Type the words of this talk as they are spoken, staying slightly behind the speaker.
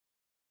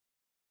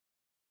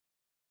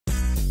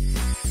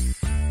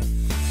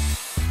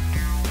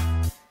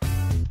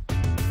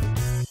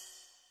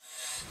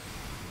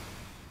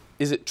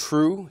Is it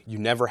true you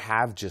never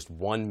have just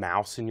one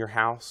mouse in your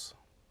house?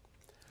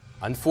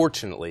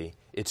 Unfortunately,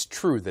 it's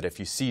true that if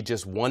you see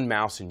just one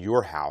mouse in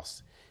your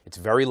house, it's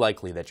very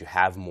likely that you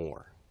have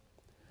more.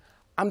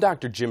 I'm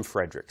Dr. Jim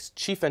Fredericks,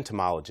 Chief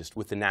Entomologist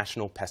with the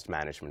National Pest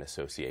Management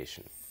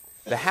Association.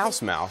 The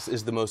house mouse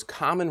is the most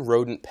common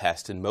rodent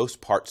pest in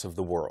most parts of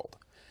the world.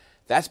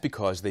 That's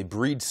because they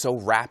breed so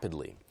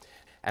rapidly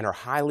and are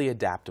highly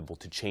adaptable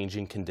to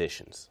changing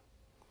conditions.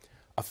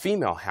 A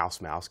female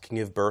house mouse can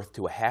give birth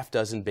to a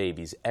half-dozen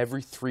babies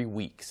every 3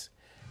 weeks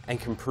and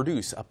can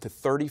produce up to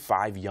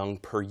 35 young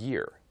per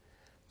year.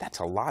 That's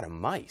a lot of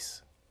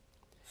mice.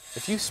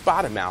 If you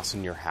spot a mouse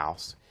in your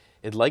house,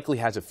 it likely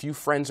has a few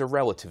friends or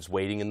relatives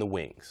waiting in the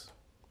wings.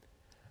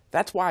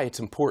 That's why it's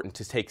important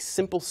to take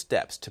simple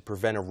steps to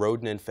prevent a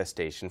rodent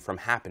infestation from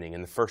happening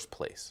in the first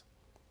place.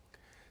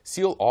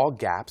 Seal all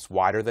gaps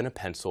wider than a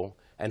pencil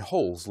and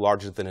holes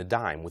larger than a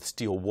dime with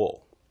steel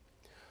wool.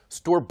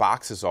 Store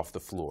boxes off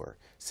the floor,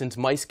 since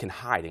mice can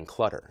hide in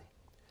clutter.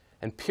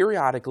 And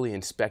periodically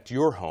inspect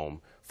your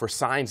home for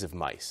signs of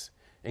mice,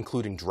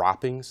 including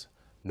droppings,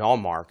 gnaw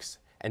marks,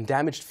 and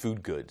damaged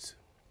food goods.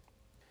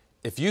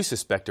 If you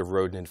suspect a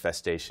rodent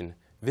infestation,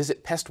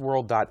 visit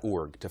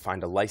pestworld.org to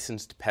find a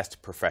licensed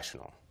pest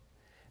professional.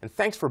 And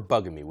thanks for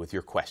bugging me with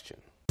your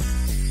question.